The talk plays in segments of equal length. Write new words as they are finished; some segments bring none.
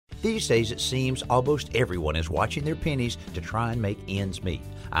These days, it seems almost everyone is watching their pennies to try and make ends meet.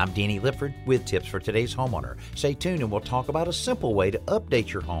 I'm Danny Lipford with tips for today's homeowner. Stay tuned and we'll talk about a simple way to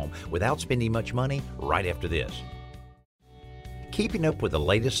update your home without spending much money right after this. Keeping up with the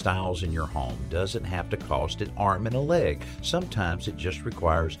latest styles in your home doesn't have to cost an arm and a leg. Sometimes it just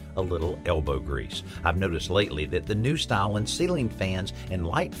requires a little elbow grease. I've noticed lately that the new style in ceiling fans and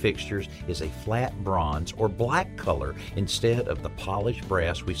light fixtures is a flat bronze or black color instead of the polished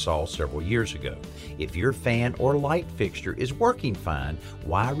brass we saw several years ago. If your fan or light fixture is working fine,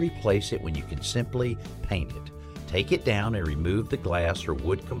 why replace it when you can simply paint it? Take it down and remove the glass or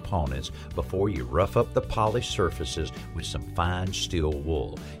wood components before you rough up the polished surfaces with some fine steel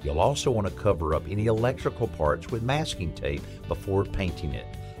wool. You'll also want to cover up any electrical parts with masking tape before painting it.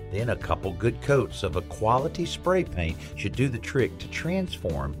 Then a couple good coats of a quality spray paint should do the trick to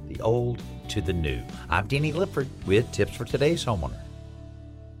transform the old to the new. I'm Danny Lipford with tips for today's homeowner.